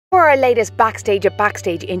For our latest Backstage at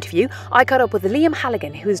Backstage interview, I caught up with Liam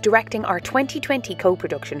Halligan, who is directing our 2020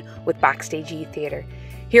 co-production with Backstage Youth Theatre.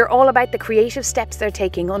 Hear all about the creative steps they're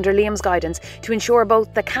taking under Liam's guidance to ensure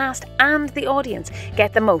both the cast and the audience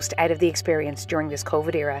get the most out of the experience during this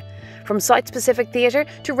COVID era. From site-specific theatre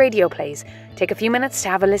to radio plays, take a few minutes to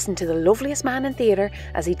have a listen to the loveliest man in theatre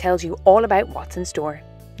as he tells you all about what's in store.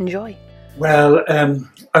 Enjoy. Well,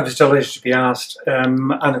 I was delighted to be asked,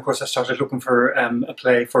 and of course I started looking for a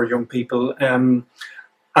play for young people, and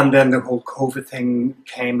then the whole COVID thing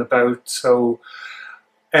came about. So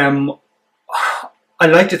I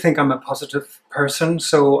like to think I'm a positive person,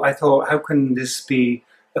 so I thought, how can this be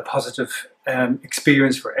a positive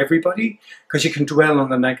experience for everybody? Because you can dwell on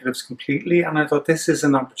the negatives completely, and I thought this is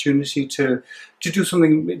an opportunity to do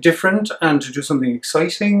something different and to do something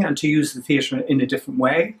exciting and to use the theatre in a different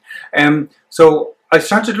way. So I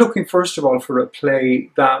started looking first of all for a play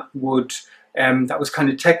that would that was kind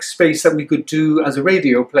of text-based, that we could do as a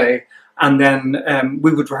radio play, and then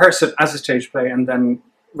we would rehearse it as a stage play and then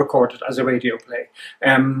record it as a radio play.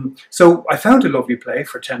 So I found a lovely play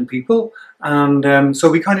for 10 people, and so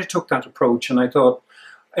we kind of took that approach, and I thought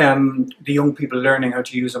the young people learning how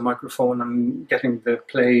to use a microphone and getting the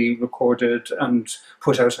play recorded and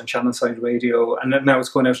put out on channel side radio, and now it's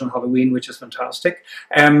going out on Halloween, which is fantastic.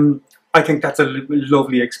 I think that's a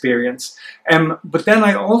lovely experience. But then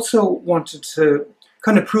I also wanted to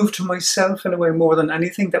kind of prove to myself, in a way more than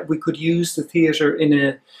anything, that we could use the theatre in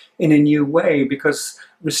a new way, because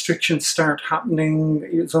restrictions start happening.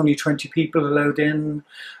 It's only 20 people allowed in,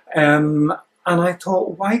 and I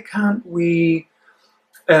thought, why can't we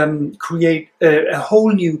create a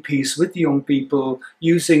whole new piece with the young people,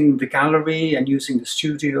 using the gallery and using the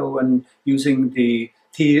studio and using the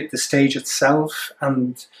stage itself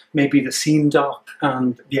and maybe the scene dock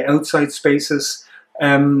and the outside spaces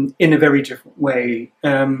in a very different way.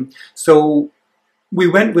 So we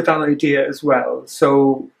went with that idea as well.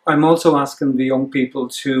 So I'm also asking the young people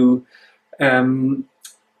to, I'm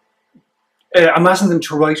asking them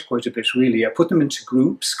to write quite a bit, really. I put them into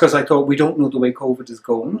groups because I thought, we don't know the way COVID is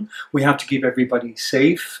going. We have to keep everybody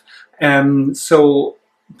safe. So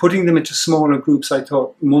putting them into smaller groups, I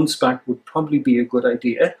thought months back, would probably be a good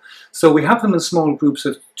idea. So we have them in small groups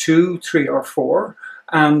of 2, 3 or 4.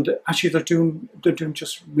 And actually they're doing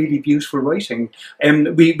just really beautiful writing.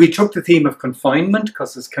 We took the theme of confinement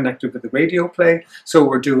because it's connected with the radio play. So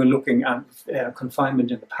we're looking at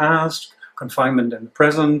confinement in the past, confinement in the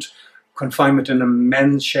present, confinement in a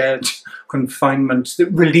men's shed, confinement, the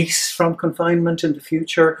release from confinement in the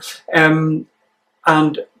future. And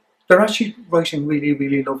they're actually writing really,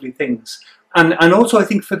 really lovely things. And also I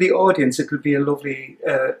think for the audience it will be a lovely,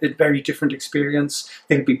 a very different experience.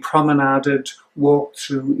 They'll be promenaded, walk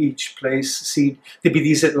through each place, there'll be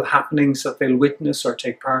these little happenings that they'll witness or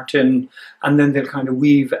take part in, and then they'll kind of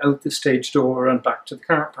weave out the stage door and back to the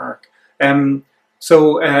car park.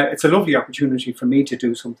 So it's a lovely opportunity for me to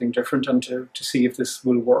do something different and to see if this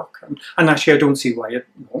will work. And actually I don't see why it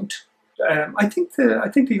won't. I think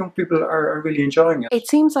the young people are really enjoying it. It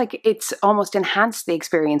seems like it's almost enhanced the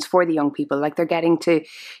experience for the young people. Like they're getting to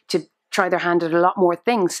try their hand at a lot more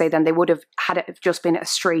things, say, than they would have had it just been a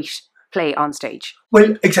straight play on stage.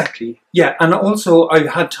 Well, exactly, yeah. And also I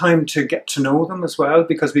had time to get to know them as well,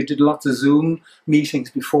 because we did lots of Zoom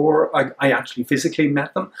meetings before I actually physically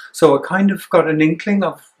met them. So I kind of got an inkling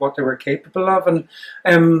of what they were capable of, and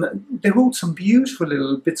they wrote some beautiful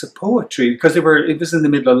little bits of poetry, because it was in the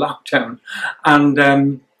middle of lockdown,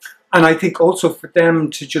 and I think also for them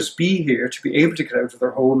to just be here, to be able to get out of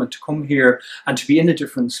their home and to come here and to be in a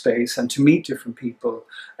different space and to meet different people,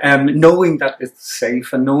 knowing that it's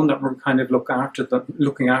safe and knowing that we're kind of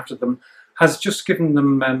looking after them, has just given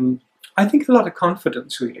them, I think, a lot of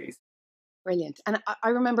confidence, really. Brilliant. And I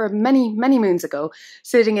remember many, many moons ago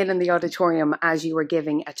sitting in the auditorium as you were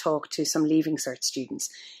giving a talk to some Leaving Cert students.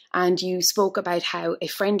 And you spoke about how a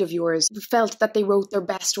friend of yours felt that they wrote their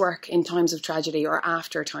best work in times of tragedy or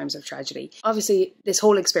after times of tragedy. Obviously, this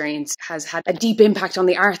whole experience has had a deep impact on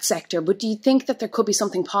the arts sector, but do you think that there could be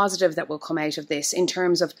something positive that will come out of this in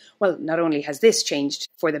terms of, well, not only has this changed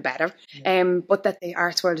for the better, but that the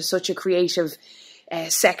arts world is such a creative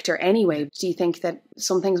sector anyway? Do you think that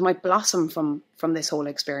some things might blossom from this whole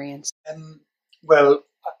experience? Well,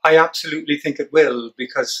 I absolutely think it will,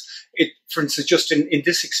 because it, for instance, just in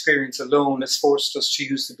this experience alone, has forced us to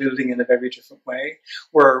use the building in a very different way,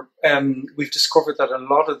 where we've discovered that a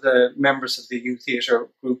lot of the members of the youth theatre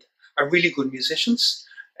group are really good musicians,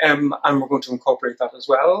 and we're going to incorporate that as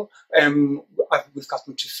well. We've got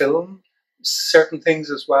them to film certain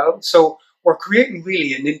things as well. So we're creating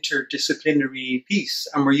really an interdisciplinary piece,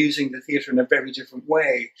 and we're using the theatre in a very different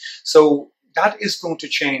way. So that is going to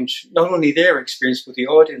change not only their experience, but the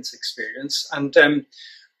audience experience. And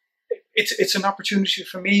it's an opportunity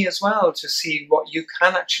for me as well to see what you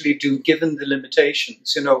can actually do given the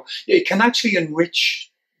limitations. You know, it can actually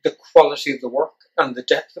enrich the quality of the work and the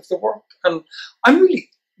depth of the work. And I'm really,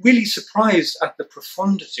 really surprised at the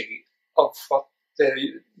profundity of what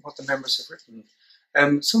the members have written.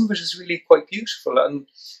 Some of it is really quite beautiful.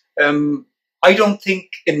 And I don't think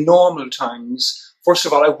in normal times, first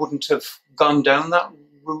of all, I wouldn't have gone down that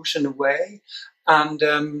route in a way.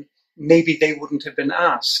 And maybe they wouldn't have been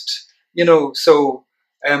asked. You know, so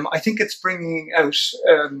I think it's bringing out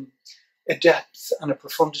a depth and a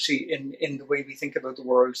profundity in the way we think about the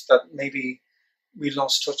world that maybe we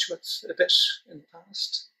lost touch with a bit in the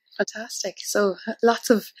past. Fantastic. So lots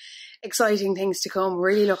of exciting things to come.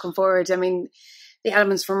 Really looking forward. I mean, the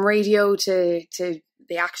elements from radio to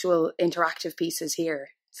the actual interactive pieces here.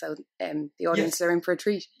 So the audience are in for a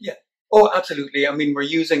treat. Yeah. Oh, absolutely. I mean, we're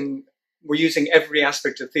using every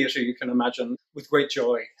aspect of theatre you can imagine with great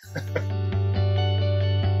joy.